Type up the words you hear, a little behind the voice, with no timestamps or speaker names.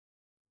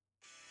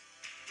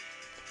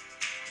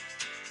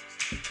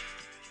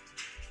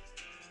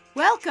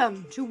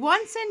Welcome to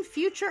Once and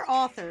Future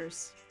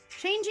Authors,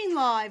 changing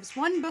lives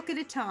one book at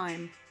a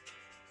time.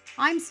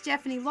 I'm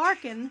Stephanie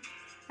Larkin,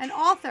 an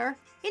author,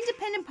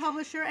 independent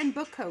publisher, and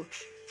book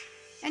coach.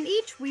 And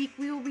each week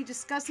we will be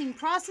discussing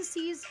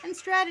processes and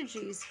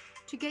strategies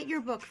to get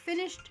your book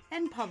finished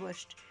and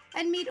published,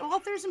 and meet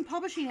authors and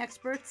publishing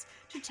experts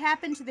to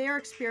tap into their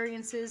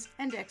experiences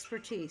and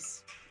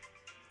expertise.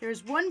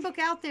 There's one book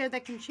out there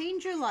that can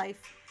change your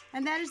life,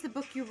 and that is the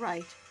book you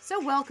write.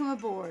 So welcome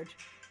aboard.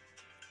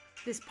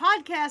 This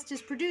podcast is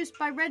produced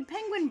by Red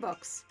Penguin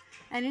Books,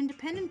 an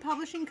independent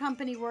publishing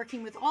company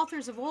working with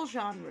authors of all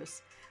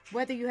genres.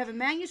 Whether you have a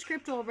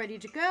manuscript all ready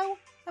to go,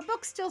 a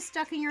book still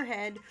stuck in your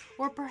head,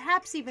 or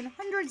perhaps even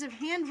hundreds of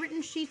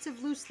handwritten sheets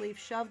of loose leaf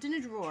shoved in a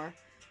drawer,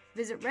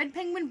 visit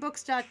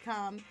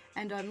redpenguinbooks.com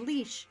and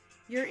unleash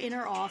your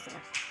inner author.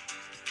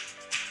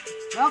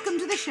 Welcome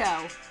to the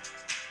show.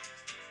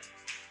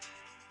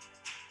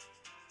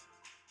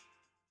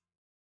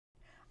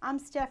 I'm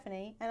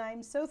Stephanie, and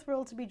I'm so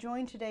thrilled to be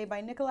joined today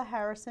by Nicola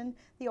Harrison,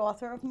 the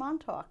author of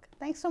Montauk.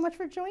 Thanks so much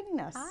for joining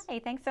us. Hi,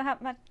 thanks so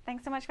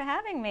much for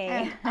having me.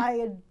 And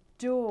I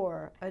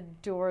adore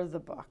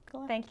the book.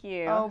 Thank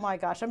you. Oh my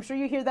gosh, I'm sure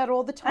you hear that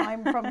all the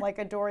time from like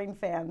adoring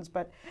fans,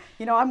 but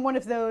you know, I'm one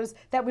of those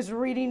that was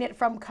reading it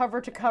from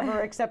cover to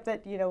cover, except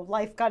that, you know,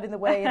 life got in the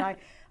way, and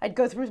I'd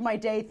go through my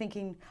day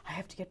thinking, I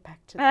have to get back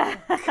to the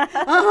book.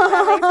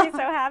 That makes me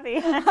so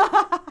happy.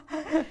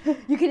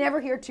 You can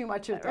never hear too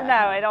much of that.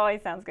 No, it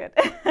always sounds good.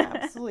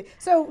 Absolutely.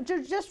 So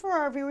just for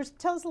our viewers,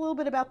 tell us a little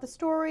bit about the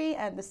story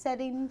and the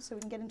setting so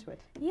we can get into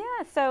it. Yeah,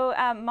 so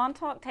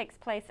Montauk takes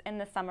place in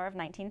the summer of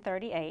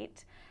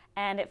 1938,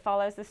 and it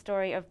follows the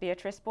story of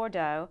Beatrice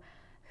Bordeaux,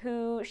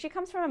 she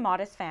comes from a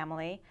modest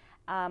family,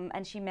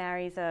 and she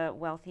marries a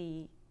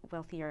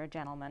wealthier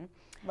gentleman.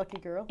 Lucky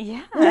girl.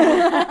 Yeah.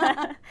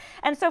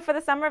 And so for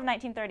the summer of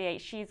 1938,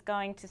 she's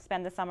going to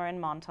spend the summer in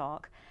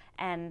Montauk,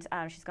 and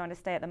she's going to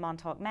stay at the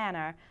Montauk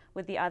Manor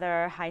with the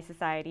other high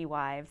society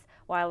wives,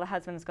 while the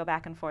husbands go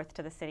back and forth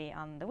to the city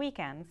on the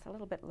weekends, a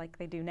little bit like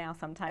they do now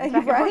sometimes,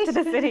 back and forth to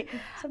the city.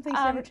 Some things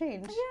never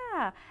change.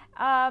 Yeah.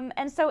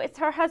 And so it's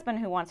her husband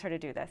who wants her to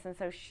do this, and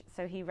so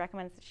he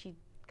recommends that she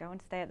go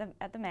and stay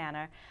at the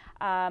manor.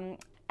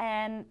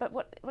 But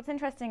what's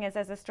interesting is,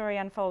 as the story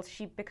unfolds,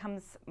 she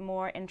becomes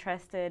more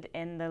interested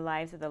in the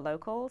lives of the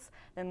locals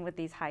than with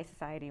these high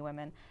society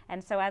women.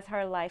 And so as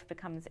her life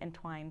becomes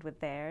entwined with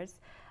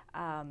theirs,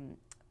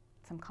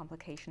 some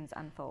complications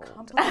unfold.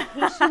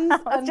 Complications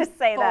Let's just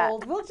say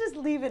that. We'll just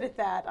leave it at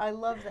that. I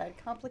love that.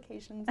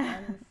 Complications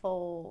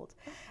unfold.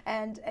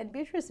 And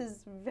Beatrice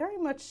is very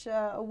much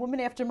a woman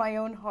after my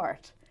own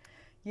heart.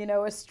 You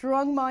know, a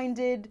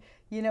strong-minded,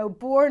 you know,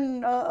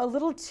 born a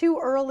little too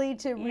early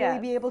to really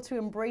be able to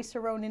embrace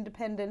her own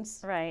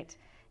independence. Right.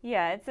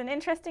 Yeah, it's an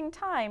interesting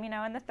time, you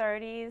know, in the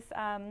 30s.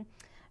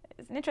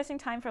 It's an interesting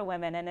time for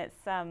women, and it's,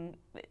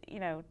 you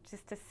know,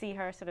 just to see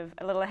her sort of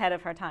a little ahead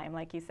of her time,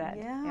 like you said.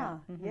 Yeah,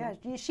 mm-hmm. Yeah.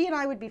 She and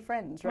I would be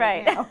friends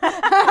right now.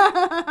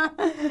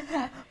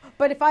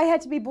 But if I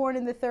had to be born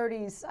in the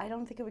 30s, I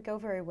don't think it would go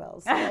very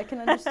well. So I can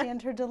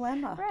understand her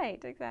dilemma.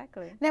 Right,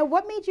 exactly. Now,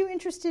 what made you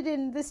interested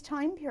in this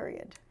time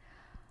period?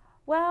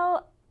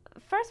 Well,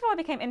 first of all, I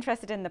became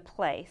interested in the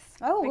place.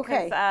 Oh,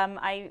 okay. Because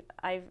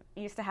I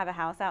used to have a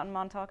house out in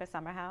Montauk, a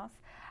summer house.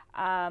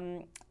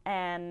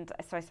 And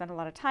so I spent a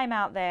lot of time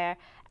out there.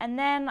 And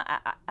then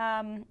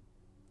I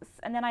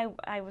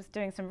was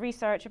doing some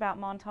research about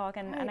Montauk,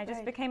 and I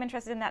just became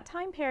interested in that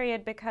time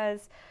period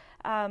because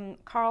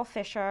Carl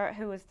Fisher,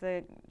 who was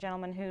the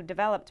gentleman who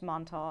developed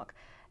Montauk,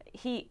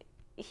 he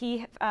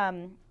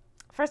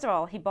first of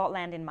all, he bought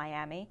land in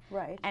Miami,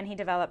 right, and he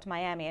developed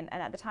Miami, and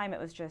at the time it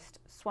was just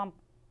swamp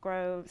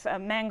groves,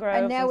 mangroves,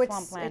 and now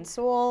swampland. It's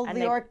all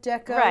the Art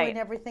Deco and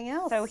everything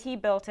else. So he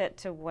built it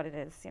to what it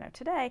is, you know,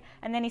 today,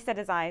 and then he set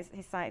his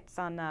sights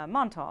on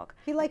Montauk.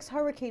 He likes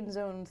hurricane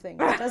zone things,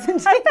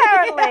 doesn't he?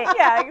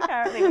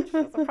 Apparently, which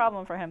was a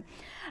problem for him.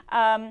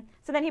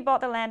 So then he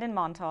bought the land in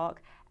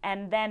Montauk,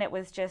 and then it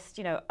was just,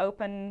 you know,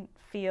 open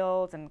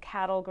fields and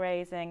cattle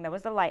grazing. There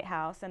was the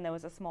lighthouse, and there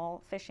was a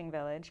small fishing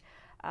village,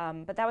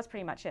 but that was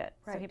pretty much it.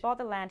 Right. So he bought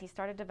the land, he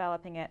started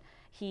developing it.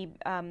 He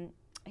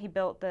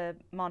built the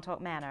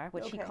Montauk Manor,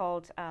 which he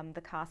called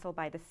the Castle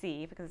by the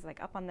Sea, because it's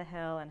like up on the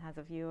hill and has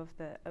a view of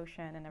the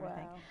ocean and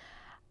everything.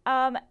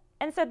 Wow.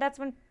 And so that's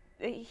when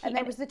and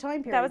that was the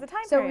time period. That was the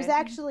time period. So it was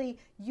actually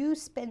you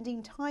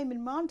spending time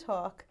in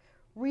Montauk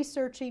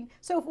researching.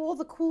 So if all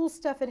the cool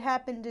stuff had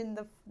happened in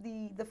the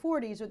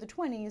 40s or the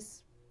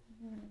 20s,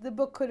 the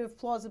book could have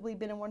plausibly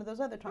been in one of those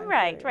other time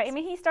periods. Right. I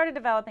mean, he started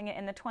developing it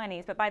in the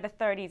 20s, but by the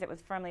 30s it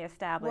was firmly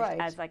established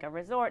as like a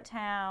resort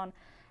town.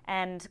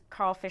 And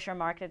Carl Fisher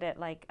marketed it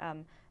like,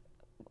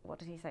 what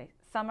did he say?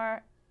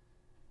 Summer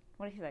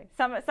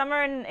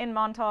in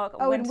Montauk,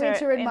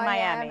 winter in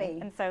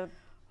Miami. And so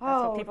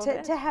that's what people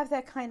did. To have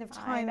that kind of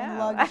time and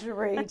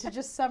luxury, to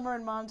just summer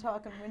in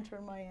Montauk and winter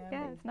in Miami.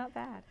 Yeah, it's not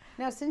bad.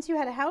 Now, since you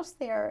had a house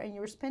there and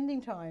you were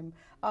spending time,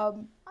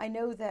 I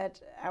know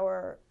that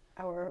our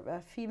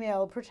our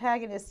female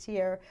protagonist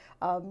here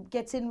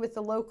gets in with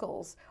the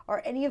locals.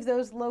 Are any of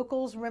those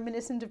locals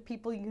reminiscent of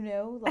people you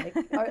know?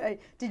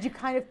 Like, did you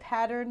kind of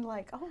pattern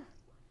like, oh,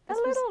 a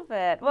little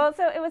bit? Well,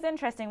 so it was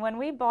interesting when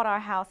we bought our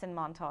house in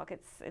Montauk.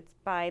 It's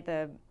by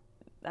the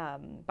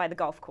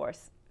golf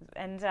course,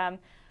 and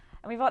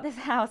we bought this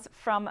house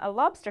from a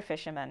lobster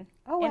fisherman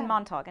in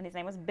Montauk, and his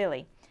name was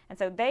Billy. And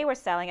so they were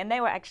selling, and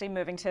they were actually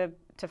moving to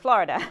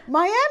Florida.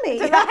 Miami.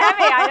 To Miami.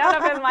 I don't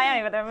know if it was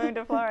Miami, but they're moving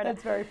to Florida.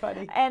 That's very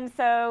funny. And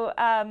so,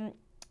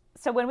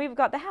 so when we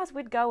got the house,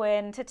 we'd go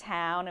into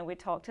town and we'd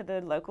talk to the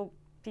local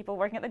people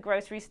working at the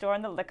grocery store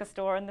and the liquor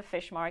store and the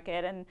fish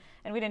market, and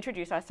we'd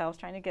introduce ourselves,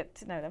 trying to get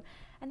to know them.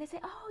 And they'd say,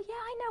 "Oh yeah,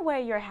 I know where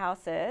your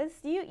house is.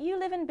 You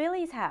live in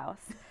Billy's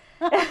house."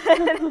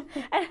 And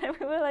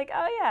we were like,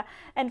 "Oh yeah."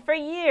 And for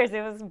years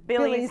it was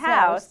Billy's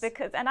house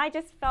because, and I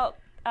just felt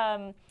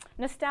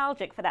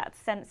nostalgic for that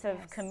sense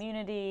of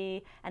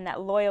community and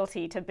that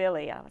loyalty to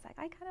Billy. I was like,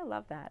 I kind of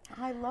love that.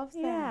 I love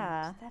that.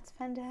 Yeah. That's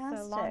fantastic.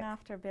 So long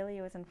after Billy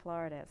was in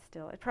Florida,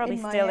 it probably In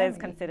still Miami. is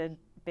consideed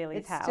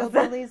Billy's house. It's still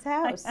Billy's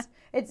house.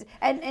 It's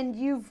and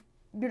you're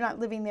not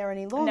living there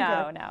any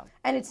longer. No.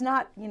 And it's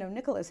not,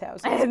 Nicola's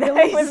house.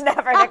 It was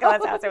never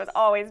Nicola's house. It was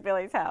always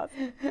Billy's house.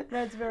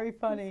 That's very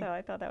funny. So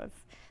I thought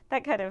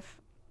that kind of,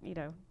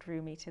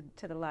 drew me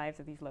to the lives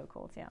of these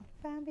locals, yeah.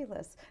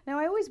 Fabulous. Now,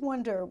 I always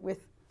wonder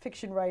with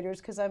fiction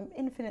writers, because I'm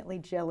infinitely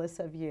jealous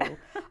of you,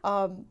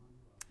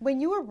 when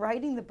you were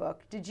writing the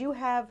book, did you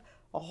have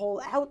a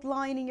whole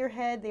outline in your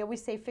head? They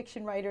always say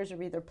fiction writers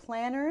are either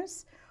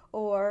planners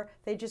or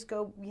they just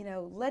go,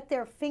 let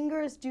their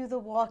fingers do the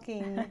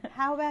walking.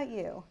 How about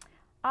you?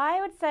 I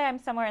would say I'm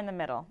somewhere in the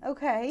middle.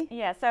 Okay.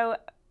 Yeah, so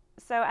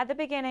at the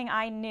beginning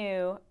I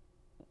knew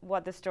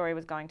what the story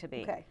was going to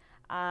be. Okay.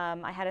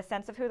 I had a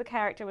sense of who the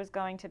character was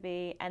going to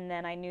be, and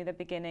then I knew the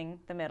beginning,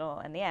 the middle,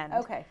 and the end.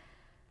 Okay.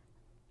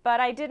 But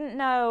I didn't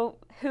know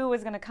who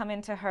was going to come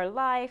into her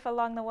life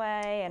along the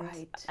way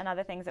and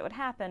other things that would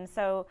happen.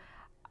 So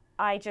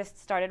I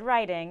just started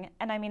writing,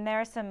 and I mean,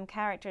 there are some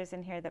characters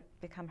in here that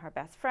become her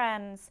best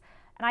friends,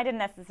 and I didn't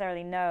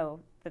necessarily know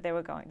that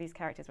these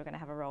characters were going to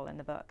have a role in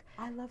the book.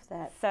 I love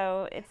that.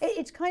 So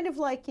it's kind of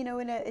like, in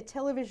a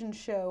television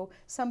show,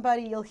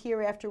 somebody you'll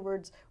hear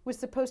afterwards was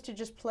supposed to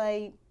just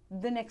play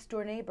the next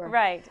door neighbor.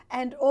 Right.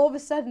 And all of a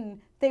sudden,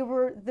 they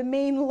were the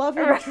main love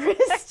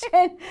interest,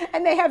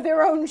 and they have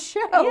their own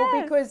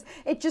show because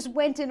it just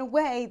went in a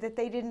way that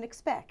they didn't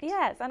expect.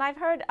 Yes, and I've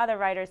heard other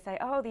writers say,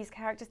 oh, these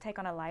characters take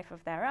on a life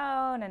of their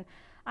own, and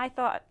I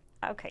thought,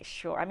 okay,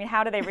 sure. I mean,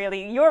 how do they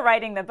really, you're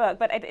writing the book,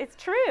 but it's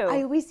true.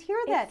 I always hear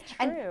that. It's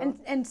true.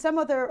 And some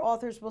other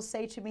authors will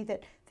say to me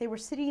that they were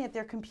sitting at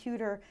their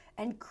computer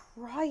and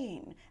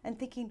crying and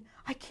thinking,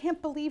 I can't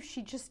believe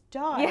she just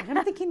died. Yeah. And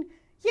I'm thinking,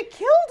 you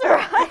killed her.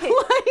 Right.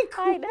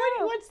 I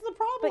know. What's the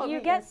problem? But you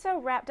get so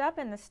wrapped up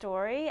in the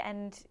story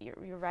and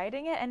you're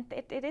writing it, and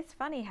it is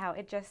funny how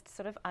it just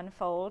sort of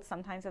unfolds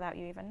sometimes without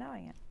you even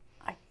knowing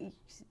it.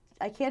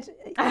 I can't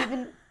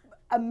even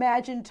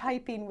imagine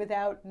typing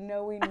without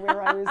knowing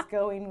where I was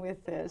going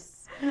with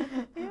this.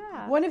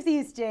 Yeah. One of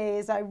these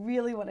days, I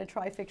really want to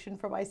try fiction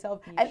for myself.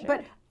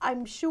 But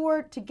I'm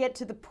sure to get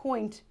to the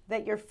point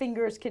that your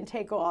fingers can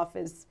take off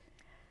is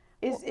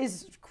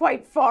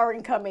quite far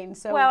in coming.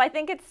 So well, I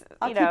think it's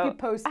I'll keep you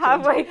posted.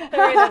 Halfway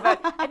through the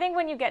book. I think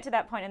when you get to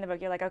that point in the book,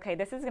 you're like, okay,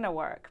 this is going to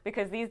work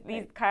because these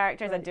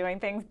characters are doing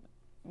things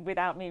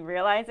without me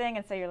realizing,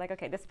 and so you're like,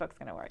 okay, this book's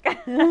going to work.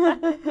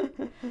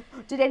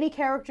 Did any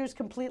characters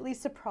completely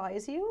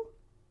surprise you?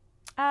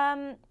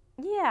 Yeah,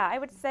 I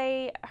would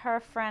say her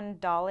friend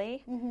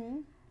Dolly. Mm-hmm.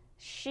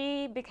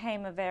 She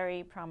became a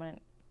very prominent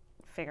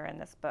figure in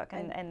this book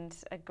and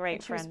a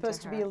great friend to her. She was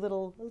supposed to be a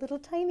little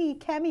tiny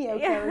cameo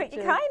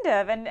character. Kind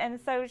of,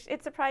 and so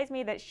it surprised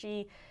me that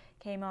she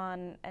came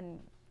on and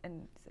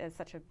as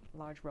such a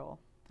large role.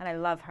 And I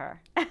love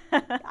her.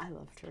 I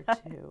loved her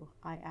too.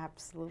 I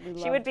absolutely loved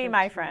her. She would be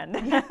my friend.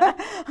 They'd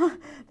all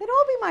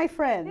be my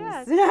friends.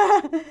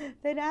 Yes.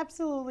 They'd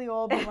absolutely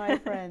all be my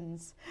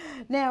friends.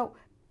 Now,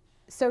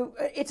 so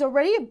it's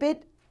already a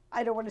bit,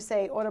 I don't want to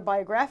say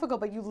autobiographical,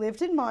 but you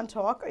lived in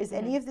Montauk. Is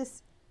any of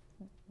this,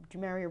 did you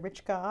marry a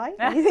rich guy?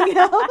 Anything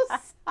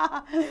else?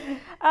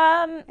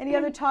 Any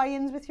other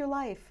tie-ins with your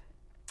life?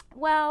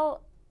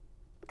 Well,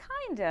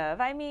 kind of.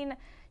 I mean,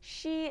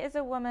 she is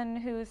a woman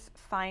who's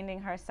finding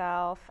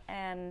herself,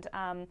 and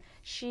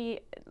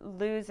she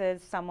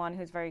loses someone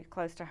who's very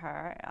close to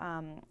her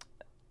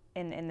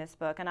in this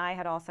book. And I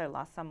had also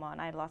lost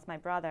someone. I had lost my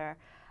brother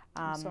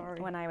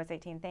when I was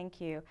 18. Thank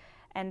you.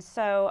 And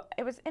so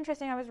it was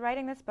interesting. I was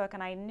writing this book,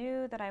 and I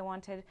knew that I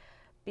wanted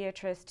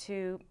Beatrice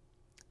to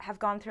have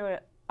gone through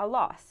a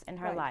loss in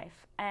her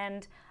life.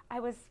 And I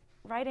was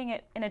writing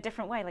it in a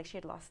different way, like she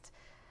had lost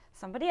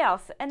somebody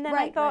else. And then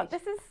I thought,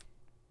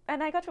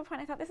 and I got to a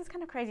point, I thought, this is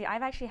kind of crazy.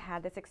 I've actually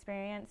had this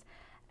experience,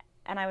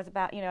 and I was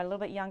about, a little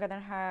bit younger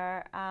than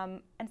her.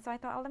 And so I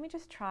thought, oh, let me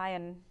just try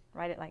and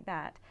write it like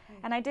that.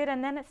 And I did,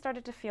 and then it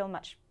started to feel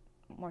much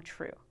more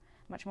true,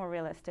 much more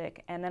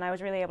realistic. And then I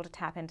was really able to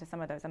tap into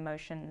some of those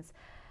emotions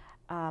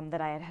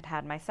that I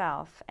had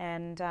myself.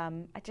 And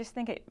I just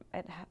think it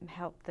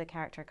helped the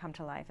character come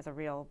to life as a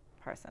real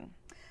person.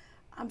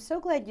 I'm so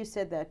glad you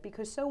said that,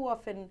 because so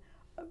often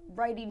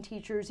writing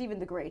teachers, even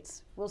the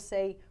greats, will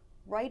say,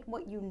 write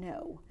what you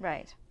know.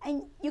 Right.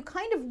 And you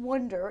kind of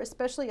wonder,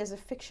 especially as a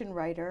fiction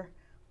writer,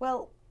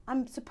 well,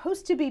 I'm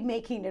supposed to be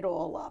making it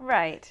all up.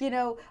 Right. You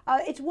know,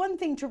 it's one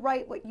thing to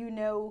write what you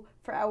know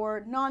for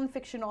our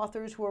nonfiction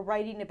authors who are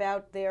writing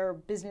about their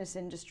business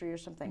industry or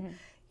something. Mm-hmm.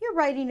 You're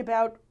writing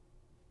about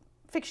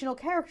fictional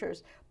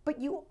characters, but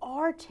you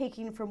are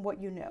taking from what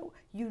you know.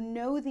 You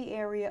know the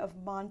area of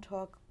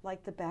Montauk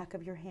like the back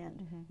of your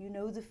hand. Mm-hmm. You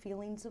know the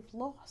feelings of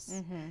loss.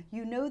 Mm-hmm.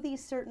 You know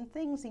these certain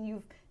things, and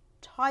you've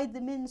tied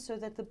them in so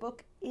that the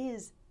book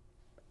is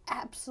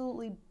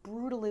absolutely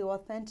brutally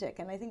authentic.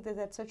 And I think that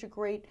that's such a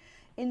great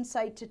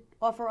insight to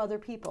offer other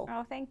people.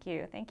 Oh, thank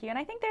you. Thank you. And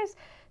I think there's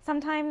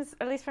sometimes,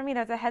 at least for me,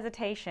 there's a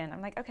hesitation.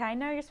 I'm like, okay, I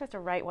know you're supposed to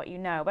write what you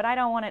know, but I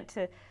don't want it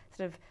to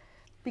sort of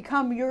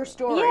become your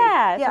story.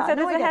 Yeah, so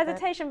there's a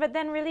hesitation, but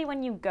then really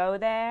when you go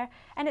there,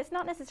 and it's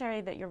not necessarily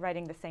that you're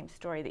writing the same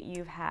story that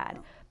you've had,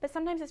 but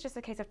sometimes it's just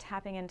a case of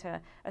tapping into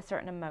a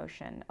certain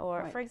emotion.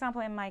 Or, for example,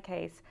 in my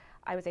case,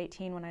 I was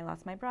 18 when I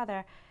lost my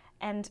brother,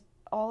 and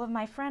all of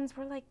my friends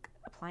were like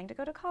applying to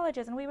go to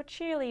colleges, and we were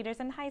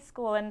cheerleaders in high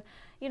school, and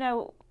you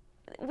know,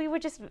 we were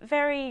just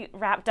very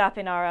wrapped up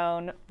in our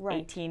own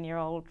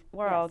 18-year-old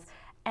world. Yes.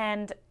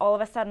 And all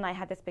of a sudden I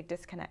had this big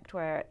disconnect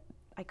where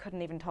I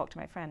couldn't even talk to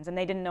my friends, and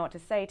they didn't know what to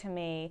say to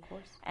me. Of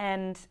course.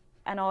 And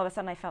all of a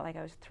sudden I felt like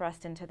I was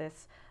thrust into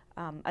this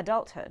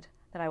adulthood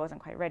that I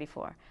wasn't quite ready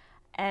for.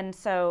 And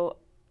so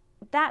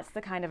that's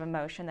the kind of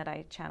emotion that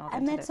I channeled into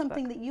this book. And that's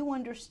something that you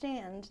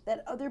understand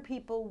that other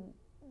people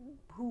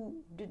who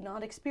did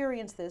not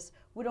experience this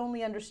would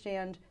only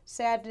understand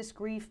sadness,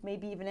 grief,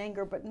 maybe even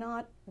anger, but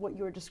not what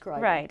you're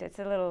describing. Right. It's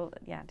a little,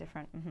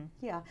 different. Mm-hmm.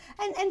 Yeah.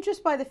 And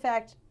just by the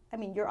fact, I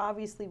mean, you're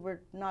obviously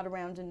were not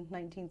around in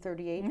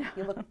 1938.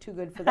 You look too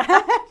good for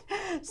that.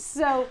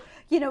 So,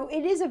 you know,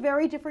 it is a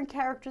very different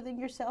character than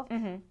yourself.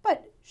 Mm-hmm.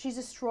 But she's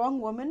a strong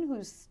woman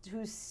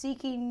who's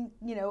seeking,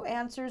 you know,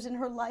 answers in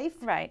her life.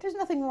 Right. There's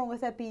nothing wrong with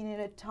that being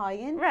in a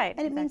tie-in. Right.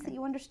 And it means that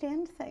you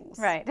understand things.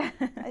 Right.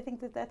 I think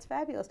that that's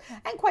fabulous.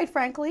 And quite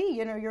frankly,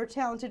 you know, you're a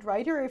talented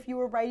writer. If you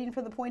were writing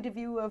from the point of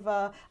view of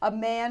a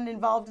man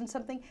involved in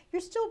something,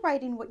 you're still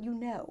writing what you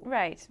know.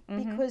 Right.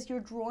 Mm-hmm. Because you're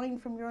drawing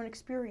from your own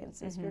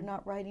experiences. Mm-hmm. You're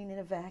not writing in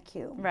a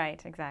vacuum.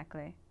 Right,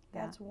 exactly.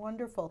 That's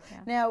wonderful. Yeah.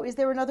 Now, is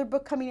there another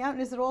book coming out,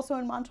 and is it also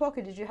in Montauk,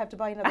 or did you have to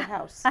buy another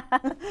house?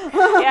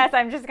 Yes,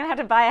 I'm just going to have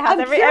to buy a house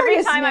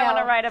every time I want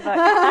to write a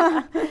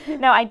book.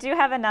 No, I do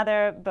have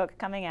another book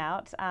coming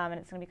out, and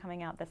it's going to be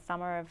coming out the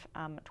summer of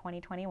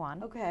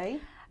 2021. Okay.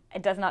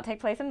 It does not take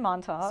place in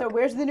Montauk. So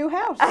where's the new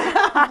house?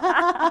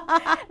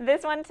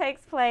 This one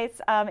takes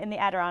place in the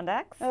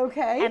Adirondacks.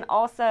 Okay. And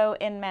also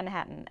in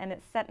Manhattan. And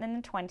it's set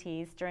in the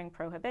 20s during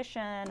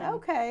Prohibition.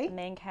 Okay. The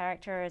main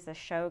character is a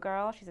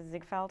showgirl. She's a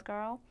Ziegfeld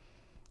girl.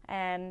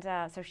 And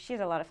so she's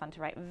a lot of fun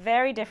to write.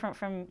 Very different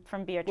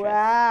from Beatrice.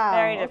 Wow.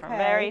 Very different.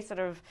 Okay. Very sort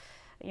of,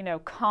 you know,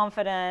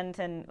 confident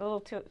and a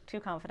little too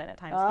confident at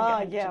times.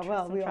 Oh, yeah,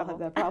 well, we all have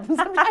that problem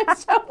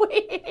sometimes, don't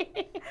we?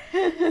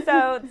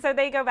 So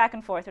they go back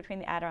and forth between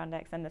the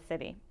Adirondacks and the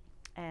city.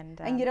 And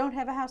you don't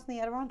have a house in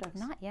the Adirondacks?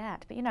 Not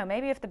yet, but you know,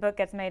 maybe if the book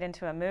gets made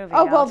into a movie.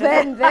 Oh, well,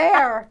 then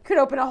there could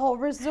open a whole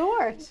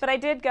resort. But I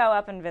did go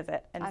up and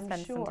visit and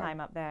spend sure. some time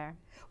up there.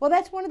 Well,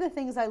 that's one of the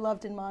things I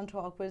loved in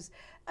Montauk was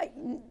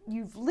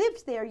you've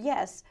lived there,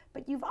 yes,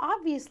 but you've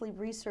obviously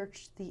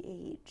researched the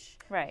age.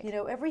 Right. You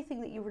know, everything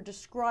that you were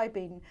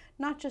describing,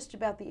 not just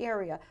about the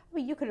area. I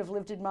mean, you could have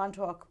lived in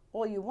Montauk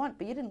all you want,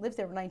 but you didn't live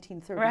there in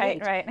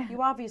 1938. Right.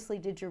 You obviously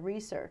did your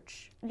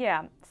research.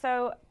 Yeah.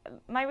 So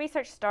my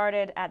research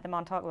started at the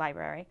Montauk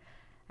Library,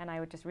 and I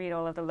would just read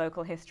all of the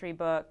local history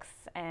books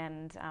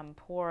and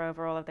pore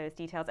over all of those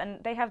details.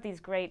 And they have these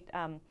great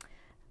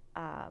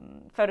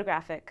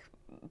photographic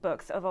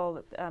books of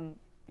all,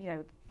 you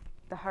know,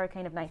 the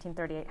hurricane of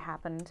 1938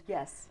 happened.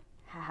 Yes.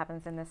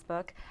 Happens in this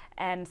book.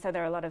 And so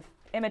there are a lot of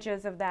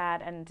images of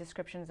that and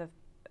descriptions of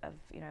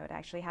you know, it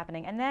actually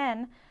happening. And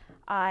then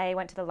I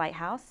went to the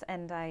lighthouse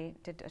and I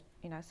did,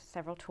 you know,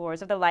 several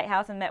tours of the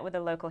lighthouse and met with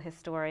a local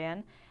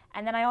historian.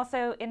 And then I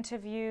also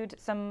interviewed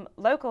some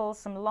locals,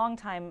 some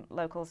longtime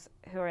locals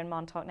who are in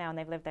Montauk now, and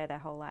they've lived there their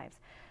whole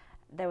lives.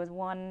 There was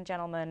one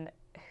gentleman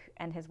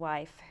and his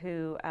wife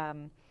who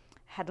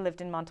had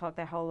lived in Montauk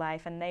their whole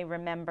life, and they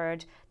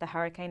remembered the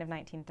hurricane of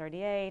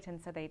 1938,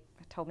 and so they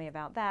told me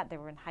about that. They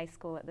were in high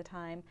school at the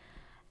time,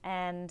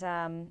 and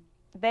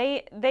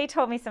they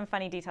told me some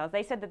funny details.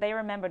 They said that they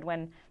remembered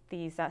when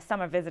these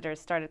summer visitors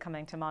started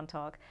coming to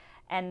Montauk,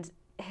 and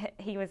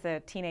he was a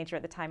teenager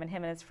at the time, and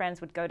him and his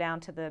friends would go down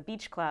to the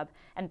beach club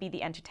and be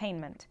the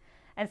entertainment.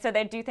 And so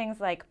they'd do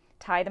things like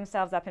tie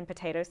themselves up in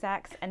potato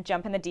sacks and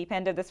jump in the deep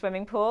end of the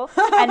swimming pool,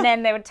 and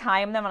then they would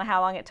time them on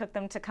how long it took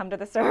them to come to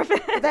the surface.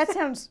 That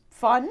sounds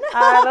fun.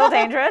 A little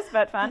dangerous,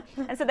 but fun.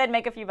 And so they'd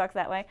make a few bucks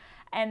that way.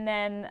 And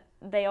then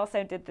they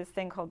also did this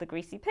thing called the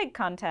Greasy Pig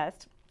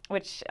Contest,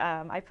 which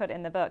I put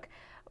in the book,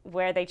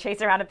 where they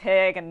chase around a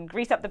pig and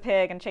grease up the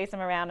pig and chase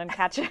him around and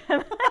catch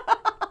him.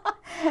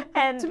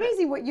 And it's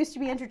amazing what used to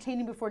be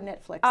entertaining before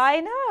Netflix.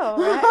 I know,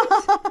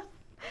 right?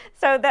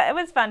 So it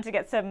was fun to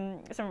get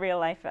some real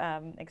life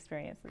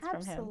experiences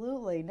from him.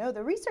 Absolutely. No,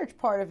 the research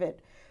part of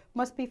it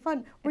must be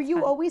fun. Were It's you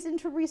fun. always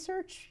into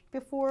research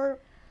before?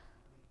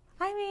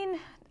 I mean,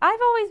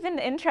 I've always been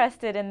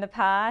interested in the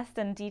past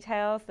and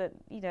details that,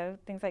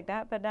 things like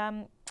that. But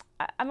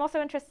I'm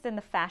also interested in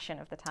the fashion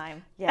of the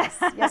time. Yes,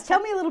 yes. Tell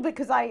me a little bit,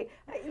 because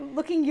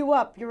looking you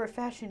up, you're a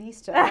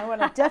fashionista. I want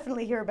to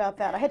definitely hear about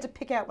that. I had to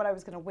pick out what I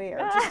was going to wear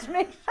just to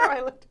make sure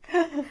I looked.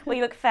 Well,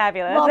 you look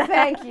fabulous. Well,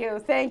 thank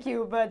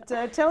you. But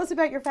tell us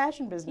about your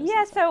fashion business.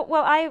 Yeah, so,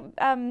 well,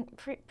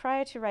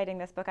 prior to writing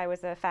this book, I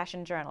was a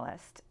fashion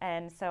journalist.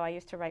 And so I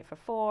used to write for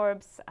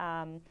Forbes,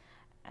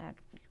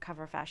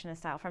 cover fashion and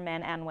style for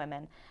men and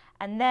women.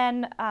 And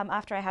then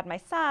after I had my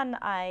son,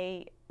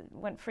 I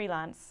went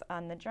freelance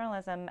on the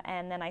journalism,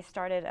 and then I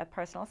started a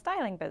personal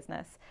styling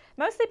business,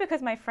 mostly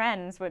because my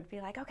friends would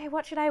be like, okay,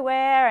 what should I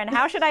wear and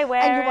how should I wear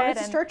it? And you wanted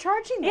to start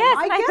charging them. Yes,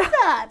 I get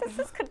that.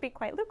 This could be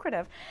quite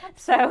lucrative.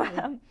 Absolutely.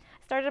 So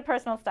started a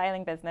personal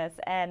styling business,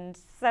 and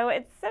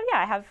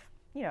I have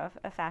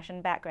a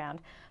fashion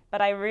background. But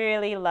I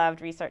really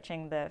loved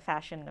researching the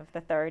fashion of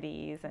the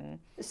 30s. And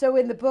so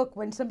in the book,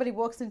 when somebody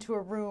walks into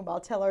a room, I'll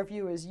tell our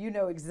viewers, you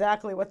know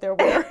exactly what they're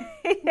wearing.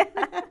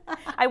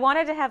 I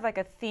wanted to have like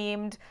a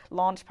themed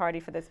launch party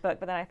for this book,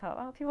 but then I thought,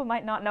 oh, people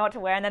might not know what to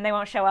wear, and then they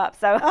won't show up.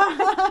 So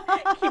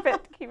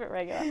keep it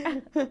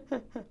regular.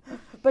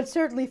 But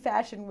certainly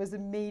fashion was a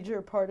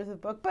major part of the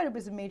book, but it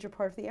was a major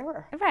part of the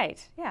era.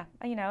 Right, yeah.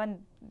 And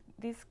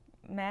these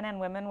men and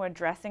women were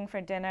dressing for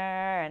dinner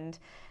and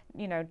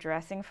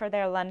dressing for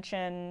their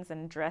luncheons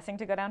and dressing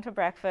to go down to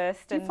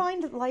breakfast. Do you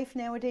find life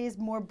nowadays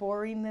more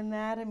boring than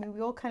that? I mean, we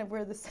all kind of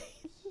wear the same.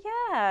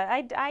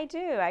 Yeah, I do,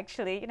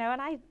 actually. And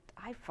I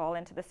fall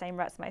into the same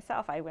ruts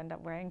myself. I end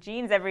up wearing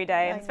jeans every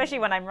day, and especially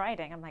when I'm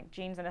writing. I'm like,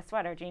 jeans and a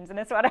sweater, jeans and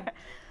a sweater.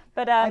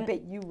 But I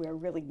bet you wear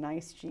really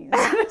nice jeans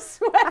and a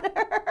sweater.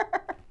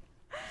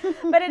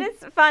 But it is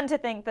fun to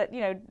think that,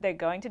 they're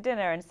going to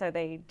dinner, and so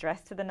they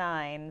dress to the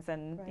nines,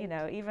 and,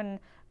 Right. Even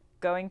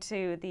going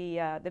to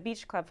the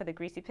beach club for the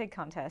Greasy Pig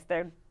contest,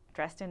 they're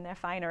dressed in their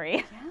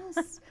finery.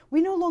 Yes.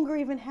 We no longer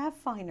even have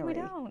finery.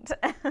 We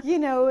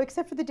don't.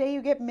 Except for the day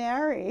you get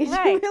married.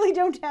 Right. We really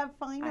don't have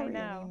finery I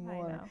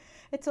anymore. know.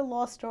 It's a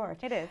lost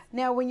art. It is.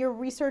 Now, when you're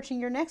researching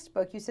your next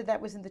book, you said that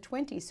was in the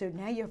 20s, so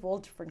now you have all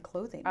different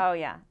clothing. Oh,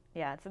 yeah.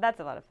 Yeah, so that's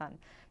a lot of fun,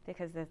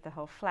 because there's the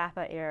whole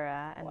flapper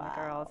era, and the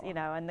girls,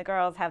 and the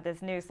girls have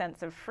this new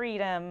sense of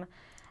freedom.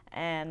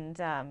 And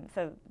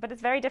but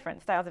it's very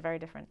different. Styles are very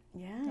different.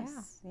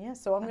 Yes, yes.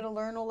 So I'm going to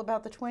learn all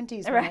about the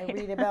 20s when Right. I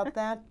read about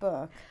that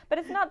book. But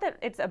it's not that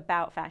it's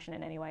about fashion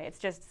in any way. It's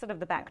just sort of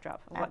the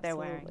backdrop of what they're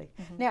wearing.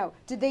 Absolutely. Now,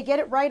 did they get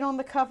it right on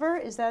the cover?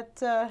 Is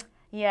that...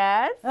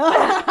 Yes.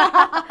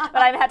 But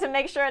I've had to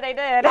make sure they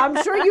did.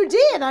 I'm sure you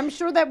did. I'm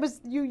sure that was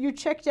you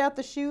checked out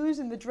the shoes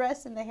and the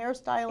dress and the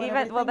hairstyle and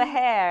everything. Well, the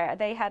hair.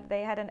 They had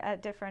a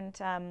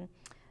different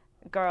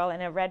girl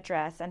in a red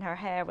dress, and her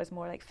hair was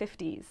more like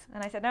 50s.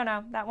 And I said,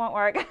 no, that won't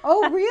work.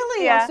 Oh,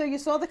 really? Yeah. Oh, so you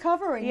saw the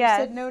cover and Yes.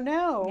 you said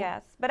no.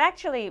 Yes. But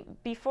actually,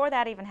 before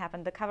that even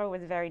happened, the cover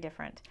was very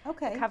different.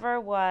 Okay. The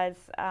cover was,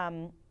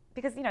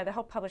 because, the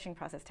whole publishing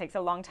process takes a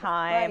long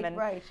time.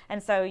 Right.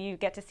 And so you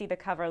get to see the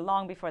cover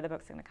long before the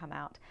book's going to come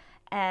out.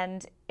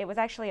 And it was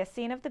actually a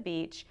scene of the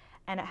beach,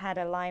 and it had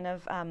a line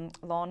of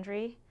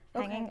laundry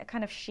hanging, Okay. a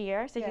kind of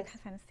sheer, so you Yes.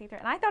 could kind of see through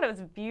it. And I thought it was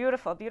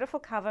beautiful,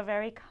 beautiful cover,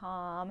 very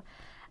calm.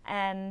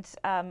 And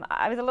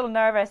I was a little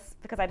nervous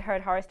because I'd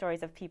heard horror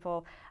stories of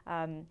people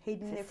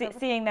Hating their cover?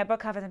 seeing their book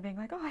covers and being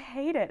like, oh, I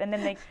hate it. And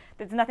then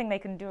there's nothing they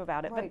can do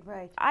about it. Right, but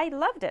right. I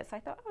loved it. So I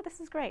thought, oh,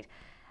 this is great.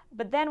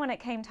 But then when it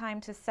came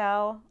time to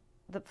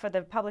for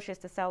the publishers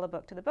to sell the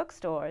book to the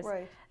bookstores,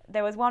 Right.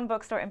 there was one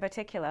bookstore in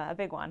particular, a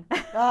big one,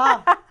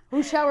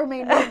 Who shall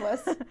remain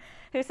nameless.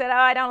 who said, oh,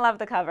 I don't love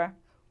the cover.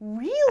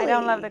 Really? I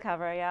don't love the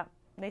cover, yeah.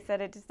 They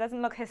said it just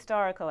doesn't look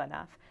historical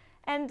enough.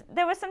 And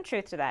there was some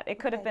truth to that. It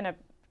could have Okay. been a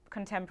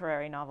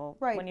contemporary novel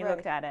Right, when you right.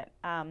 looked at it.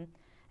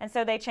 And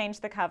so they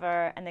changed the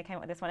cover, and they came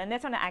up with this one. And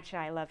this one, actually,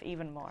 I love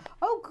even more.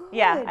 Oh, good.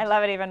 Yeah, I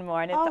love it even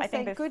more. And Oh, I think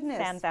thank this goodness.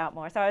 stands out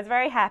more. So I was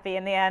very happy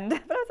in the end.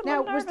 But I was a Now,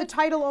 little was the nervous.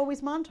 title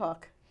always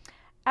Montauk?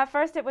 At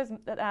first, it was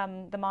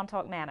the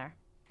Montauk Manor,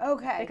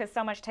 Okay. because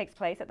so much takes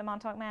place at the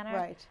Montauk Manor.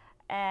 Right.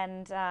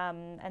 And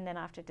then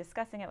after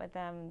discussing it with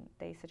them,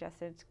 they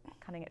suggested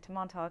cutting it to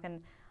Montauk.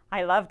 And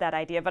I loved that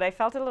idea, but I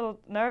felt a little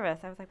nervous.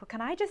 I was like, well, can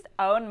I just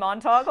own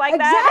Montauk like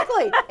that?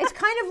 Exactly. It's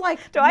kind of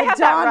like Do I have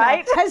that Madonna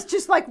right? has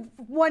just like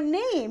one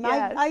name.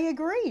 Yes. I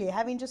agree.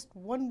 Having just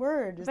one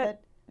word is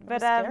that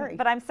scary.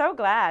 But I'm so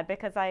glad,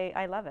 because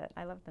I love it.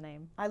 I love the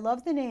name. I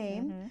love the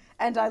name,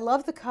 and I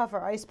love the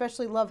cover. I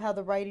especially love how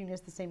the writing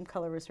is the same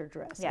color as her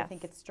dress. I Yes.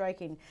 think it's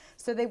striking.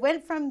 So they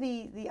went from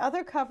the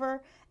other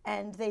cover,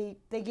 and they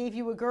gave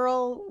you a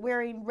girl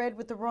wearing red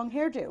with the wrong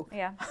hairdo.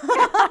 Yeah.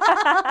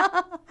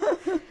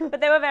 But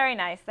they were very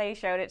nice. They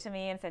showed it to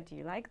me and said, do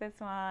you like this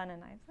one?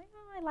 And I was like,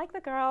 oh, I like the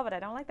girl, but I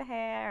don't like the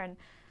hair. And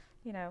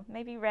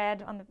maybe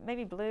red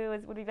maybe blue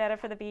would be better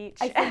for the beach.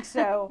 I think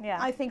so. Yeah.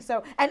 I think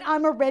so. And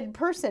I'm a red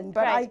person,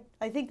 but Right.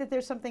 I think that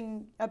there's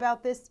something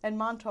about this and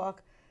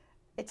Montauk.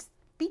 It's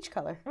beach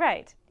color.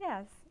 Right.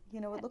 Yes.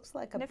 It looks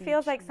like a And it beach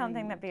feels like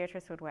something read. that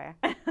Beatrice would wear.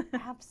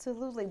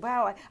 Absolutely.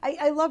 Wow.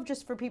 I love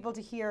just for people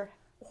to hear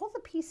all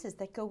the pieces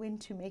that go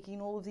into making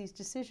all of these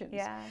decisions.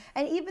 Yeah.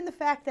 And even the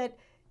fact that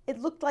it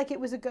looked like it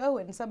was a go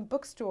and some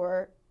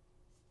bookstore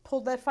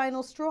pulled that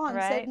final straw and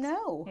said Right.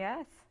 no.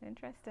 Yes.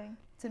 Interesting.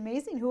 It's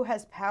amazing who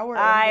has power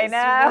I in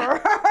this know.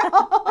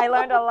 world. I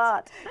learned a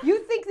lot. You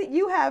think that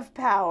you have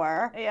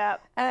power. Yeah.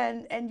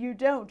 And you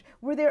don't.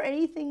 Were there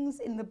any things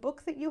in the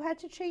book that you had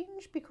to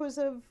change because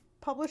of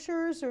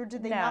publishers, or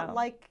did they not No.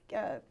 like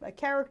a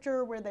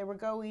character, where they were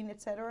going,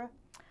 etc.?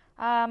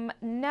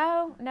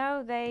 No,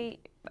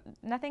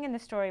 nothing in the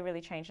story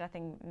really changed,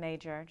 nothing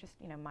major, just,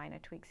 minor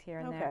tweaks here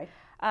and Okay.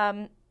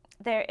 there.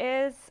 There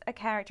is a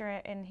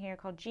character in here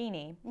called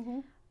Jeannie.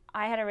 Mm-hmm.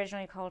 I had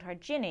originally called her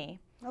Ginny,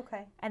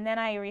 Okay. and then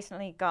I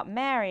recently got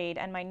married,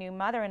 and my new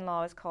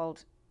mother-in-law is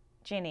called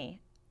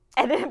Ginny.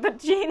 But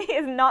Jeannie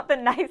is not the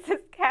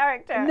nicest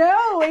character.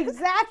 No,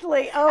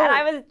 exactly. Oh. And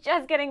I was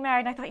just getting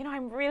married, and I thought, I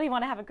really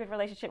want to have a good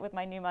relationship with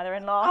my new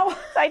mother-in-law. Oh.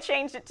 So I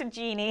changed it to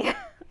Jeannie.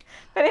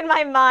 But in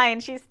my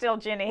mind, she's still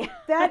Ginny.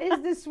 That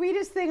is the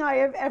sweetest thing I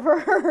have ever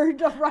heard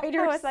a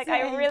writer I was like,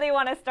 I say. really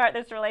want to start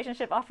this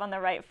relationship off on the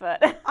right foot.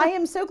 I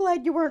am so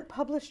glad you weren't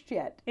published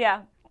yet.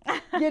 Yeah.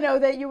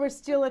 That you were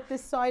still at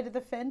this side of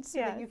the fence, so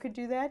that Yes. you could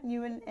do that. And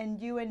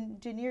you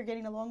and Ginny are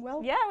getting along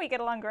well. Yeah, we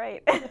get along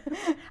great.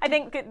 I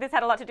think this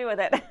had a lot to do with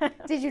it.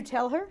 Did you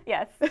tell her?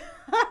 Yes.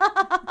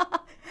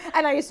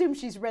 And I assume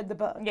she's read the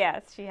book.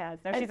 Yes, she has.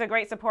 No, she's a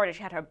great supporter.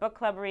 She had her book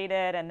club read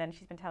it, and then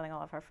she's been telling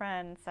all of her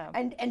friends. So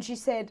And she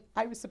said,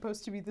 I was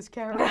supposed to be this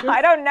character.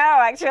 I don't know,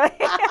 actually.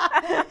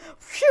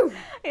 Phew!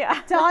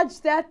 Yeah.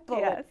 Dodged that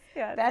bullet. Yes,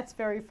 yes. That's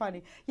very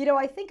funny.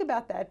 I think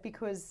about that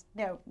because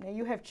now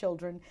you have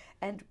children,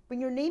 and when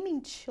you're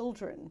naming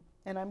children,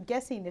 and I'm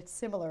guessing it's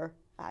similar,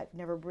 I've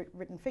never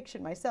written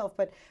fiction myself,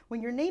 but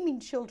when you're naming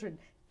children,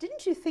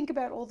 didn't you think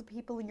about all the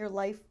people in your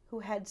life who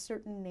had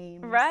certain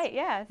names? Right,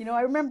 yes.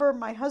 I remember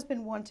my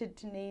husband wanted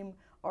to name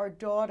our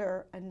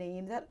daughter a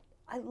name that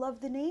I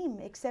love the name,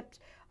 except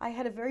I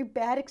had a very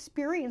bad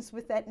experience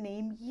with that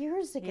name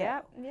years ago.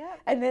 Yep, yep.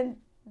 And then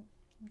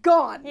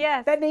gone.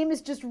 Yes. That name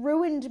is just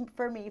ruined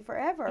for me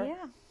forever.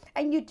 Yeah.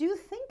 And you do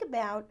think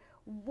about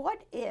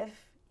what if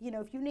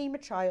you name a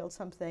child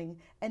something,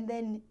 and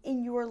then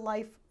in your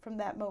life from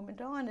that moment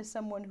on is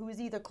someone who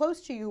is either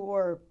close to you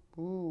or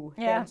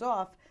hands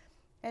off,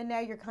 and now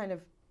you're kind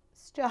of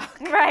stuck.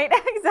 Right,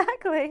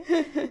 exactly.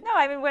 No,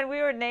 I mean, when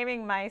we were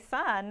naming my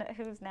son,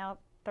 who's now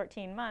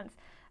 13 months,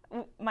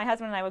 my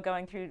husband and I were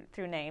going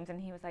through names, and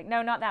he was like,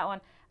 no, not that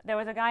one. There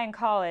was a guy in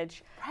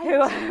college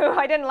who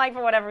I didn't like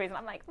for whatever reason.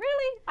 I'm like,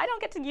 really? I don't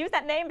get to use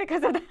that name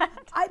because of that?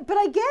 But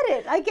I get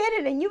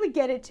it, and you would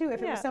get it too if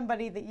it was Yeah.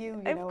 somebody that you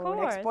Of know, an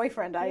course.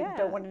 ex-boyfriend. I Yeah.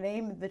 don't want to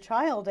name the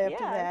child after Yes,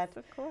 that.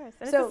 of course.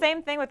 And So- it's the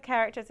same thing with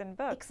characters in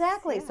books.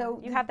 Exactly, Yeah. so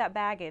you have that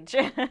baggage.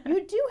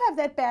 You do have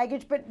that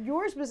baggage, but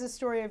yours was a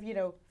story of,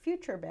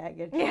 future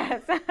baggage.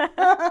 Yes.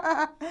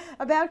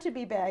 About to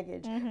be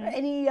baggage. Mm-hmm.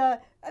 Any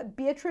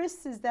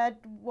Beatrice?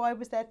 Why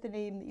was that the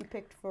name that you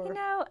picked for?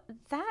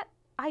 That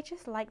I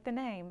just liked the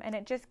name, and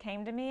it just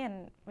came to me,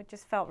 and it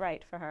just felt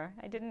right for her.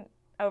 I didn't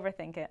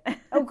overthink it.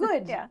 Oh,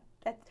 good. Yeah.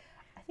 I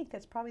think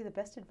that's probably the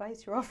best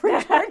advice you're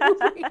offering to our new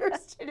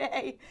readers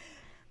today.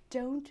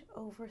 Don't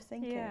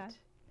overthink Yeah. it.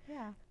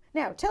 Yeah.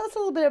 Now, tell us a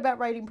little bit about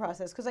writing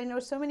process, because I know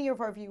so many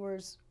of our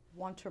viewers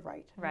want to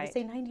write. Right.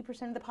 They say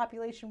 90% of the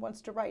population wants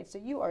to write. So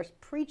you are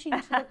preaching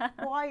to the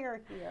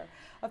choir here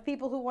of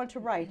people who want to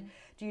write.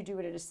 Do you do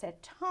it at a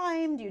set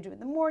time? Do you do it in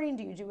the morning?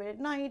 Do you do it at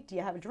night? Do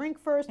you have a drink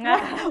first? Well,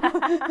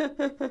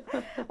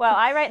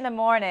 I write in the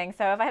morning,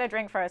 so if I had a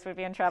drink first, we'd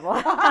be in trouble.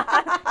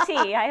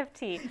 Tea. I have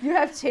tea. You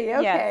have tea,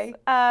 okay.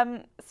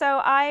 Yes. So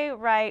I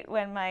write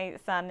when my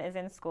son is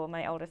in school.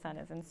 My older son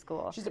is in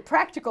school. She's a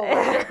practical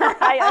writer.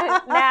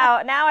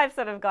 Now I've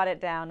sort of got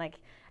it down. Like,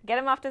 get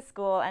him off to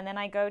school, and then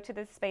I go to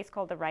this space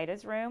called the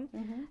Writer's Room.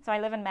 Mm-hmm. So I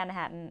live in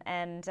Manhattan,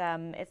 and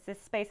it's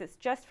this space. It's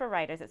just for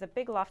writers. It's a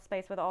big loft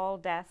space with all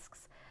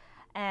desks,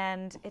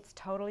 and it's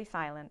totally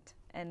silent.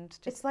 And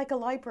just, It's like a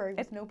library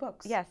with no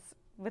books. yes,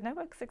 with no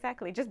books,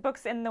 exactly. Just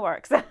books in the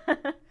works.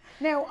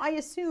 Now, I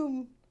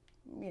assume,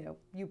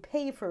 you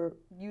pay for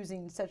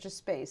using such a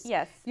space.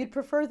 Yes. You'd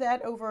prefer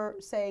that over,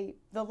 say,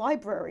 the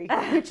library,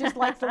 which is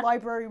like the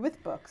library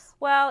with books.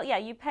 Well, yeah,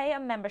 you pay a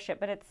membership,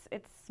 but it's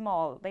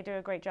small. They do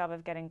a great job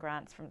of getting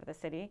grants from the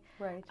city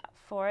Right.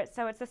 for it.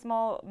 So it's a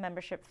small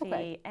membership fee,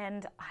 Okay.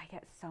 and I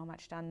get so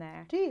much done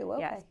there. Do you?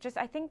 Okay. Yes, just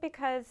I think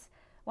because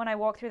when I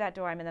walk through that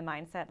door, I'm in the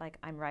mindset like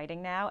I'm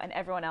writing now, and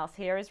everyone else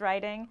here is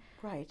writing.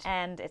 Right.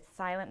 And it's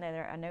silent.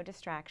 There are no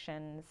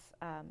distractions.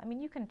 I mean,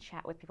 you can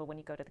chat with people when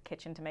you go to the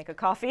kitchen to make a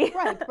coffee.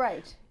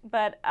 Right.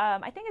 But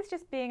I think it's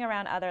just being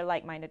around other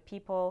like-minded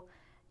people.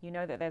 You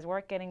know that there's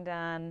work getting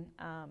done.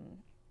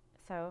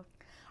 So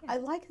I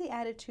like the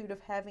attitude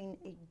of having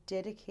a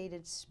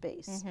dedicated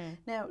space.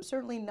 Now,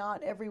 certainly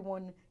not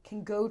everyone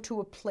can go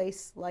to a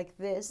place like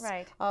this.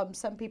 Right.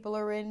 Some people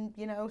are in,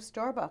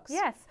 Starbucks.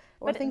 Yes.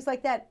 Or things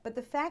like that. But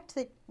the fact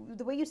that,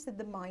 the way you said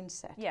the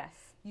mindset. Yes.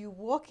 You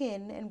walk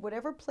in and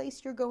whatever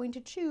place you're going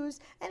to choose,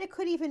 and it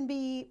could even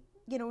be,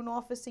 an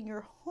office in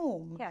your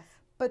home. Yes.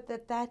 But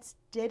that's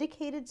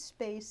dedicated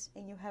space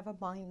and you have a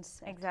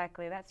mindset.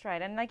 Exactly, that's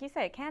right. And like you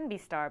say, it can be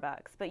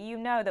Starbucks, but you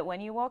know that when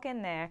you walk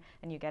in there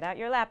and you get out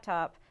your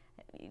laptop,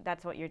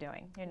 that's what you're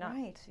doing. You're not,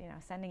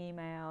 sending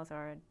emails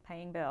or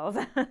paying bills.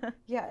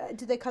 Yeah.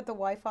 Did they cut the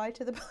Wi-Fi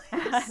to the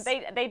place?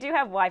 They do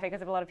have Wi-Fi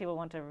because a lot of people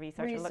want to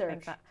research. And look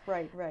things up.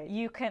 Right.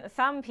 You can.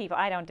 Some people,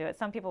 I don't do it.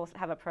 Some people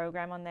have a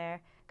program on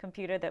their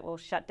computer that will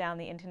shut down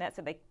the internet,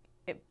 so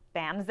it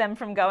bans them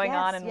from going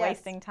on and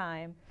wasting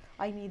time.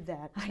 I need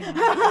that. I know.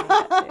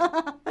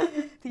 I need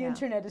that too. The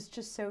internet is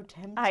just so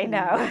tempting. I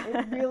know.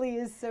 It really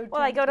is so tempting.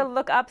 Well, I go to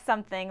look up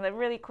something that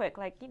really quick,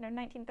 like,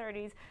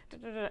 1930s.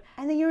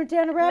 And then you're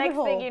down a rabbit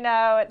hole. Next thing you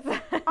know, it's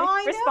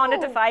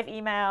responded to 5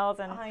 emails.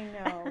 And I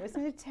know.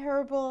 Isn't it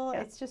terrible?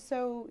 It's just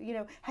so,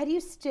 how do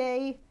you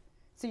stay?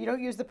 So you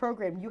don't use the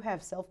program. You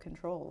have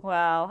self-control.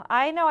 Well,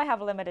 I know I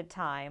have limited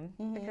time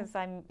because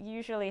I'm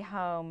usually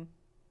home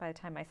by the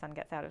time my son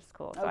gets out of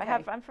school. So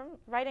I'm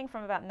writing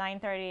from about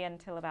 9:30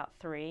 until about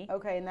 3.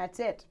 Okay, and that's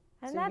it.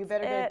 And so you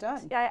better get it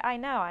done. Yeah, I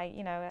know.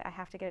 I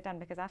have to get it done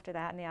because after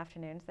that in the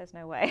afternoons there's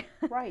no way.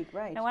 Right.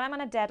 And when I'm on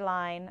a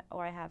deadline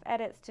or I have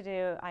edits to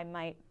do, I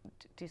might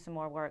do some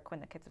more work when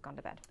the kids have gone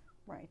to bed.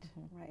 Right.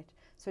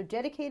 So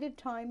dedicated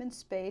time and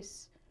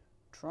space,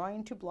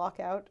 trying to block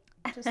out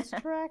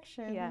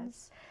distractions.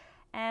 Yes.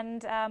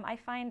 And I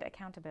find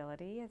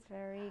accountability is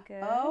very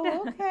good.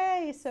 Oh,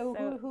 okay. So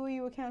who are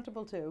you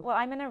accountable to? Well,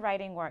 I'm in a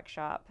writing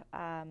workshop.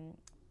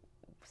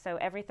 So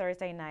every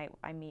Thursday night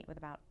I meet with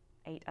about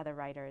 8 other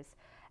writers,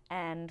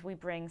 and we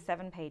bring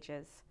 7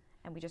 pages,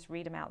 and we just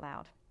read them out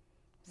loud.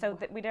 So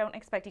that we don't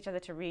expect each other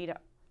to read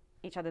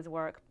each other's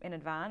work in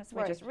advance.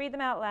 We just read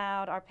them out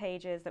loud, our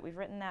pages that we've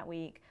written that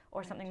week,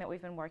 or something that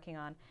we've been working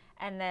on,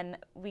 and then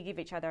we give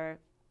each other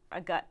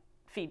a gut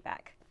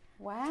feedback.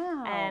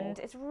 Wow. And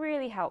it's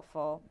really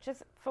helpful,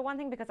 just for one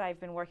thing because I've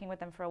been working with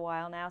them for a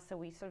while now, so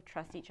we sort of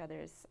trust each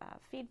other's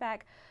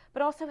feedback,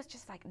 but also it's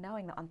just like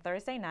knowing that on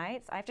Thursday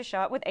nights I have to show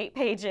up with 8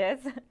 pages.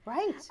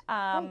 Right.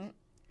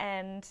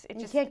 And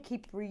you can't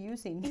keep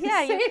reusing.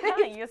 Yeah, you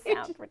can't. You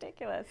sound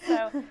ridiculous.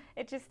 So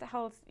it just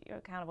holds you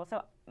accountable.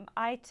 So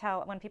I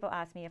tell, when people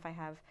ask me if I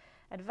have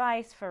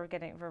advice for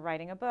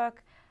writing a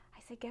book,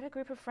 I say get a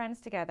group of friends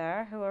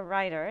together who are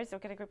writers, or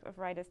get a group of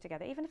writers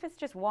together, even if it's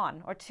just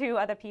 1 or 2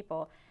 other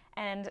people,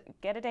 and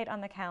get a date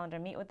on the calendar,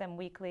 meet with them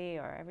weekly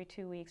or every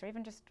 2 weeks or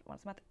even just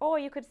once a month. Or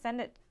you could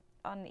send it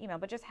on email,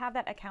 but just have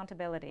that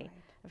accountability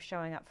of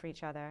showing up for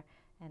each other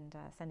and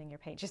sending your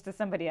pages to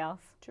somebody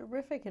else.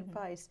 Terrific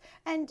advice.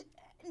 And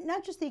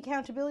not just the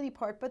accountability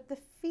part, but the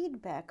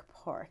feedback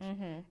part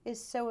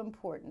is so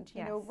important.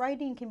 You know,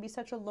 writing can be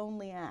such a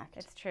lonely act.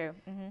 It's true.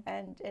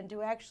 And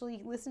to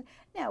actually listen.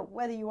 Now,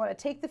 whether you want to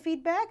take the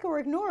feedback or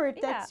ignore it,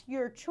 that's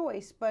your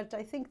choice. But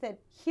I think that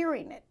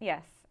hearing it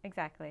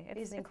exactly.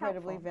 It's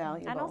incredibly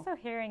valuable. And also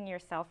hearing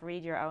yourself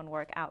read your own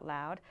work out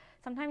loud.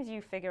 Sometimes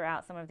you figure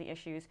out some of the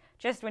issues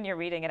just when you're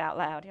reading it out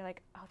loud. You're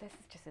like, oh, this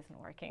just isn't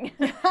working.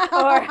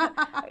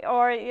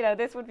 or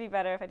this would be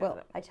better if I did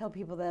Well, I tell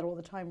people that all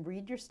the time.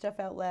 Read your stuff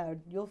out loud.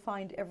 You'll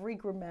find every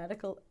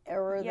grammatical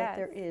error that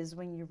there is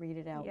when you read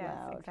it out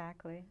loud. Yes,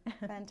 exactly.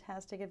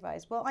 Fantastic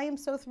advice. Well, I am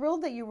so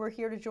thrilled that you were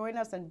here to join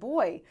us. And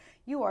boy,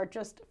 you are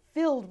just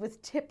filled with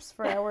tips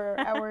for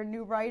our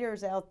new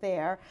writers out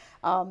there.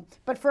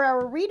 But for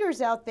our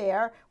readers out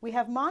there, we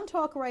have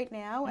Montauk right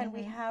now, and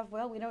we have,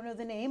 we don't know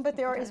the name, but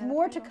there is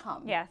more to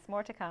come. Yes,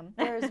 more to come.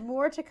 There is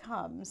more to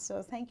come.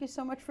 So thank you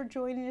so much for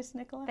joining us,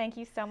 Nicola. Thank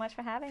you so much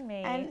for having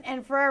me.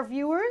 And for our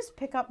viewers,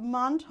 pick up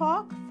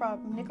Montauk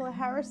from Nicola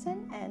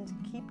Harrison and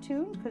keep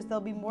tuned because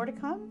there'll be more to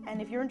come.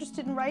 And if you're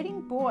interested in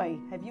writing, boy,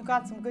 have you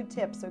got some good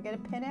tips. So get a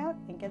pen out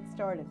and get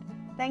started.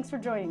 Thanks for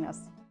joining us.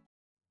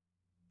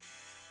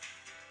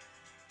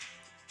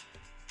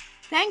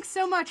 Thanks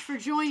so much for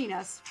joining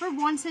us for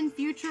Once and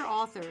Future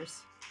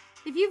Authors.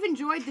 If you've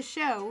enjoyed the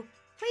show,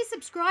 please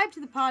subscribe to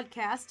the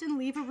podcast and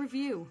leave a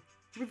review.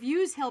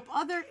 Reviews help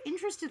other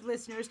interested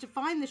listeners to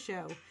find the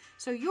show,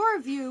 so your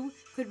review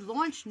could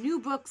launch new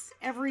books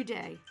every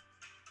day.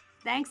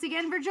 Thanks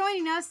again for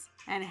joining us,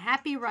 and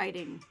happy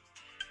writing!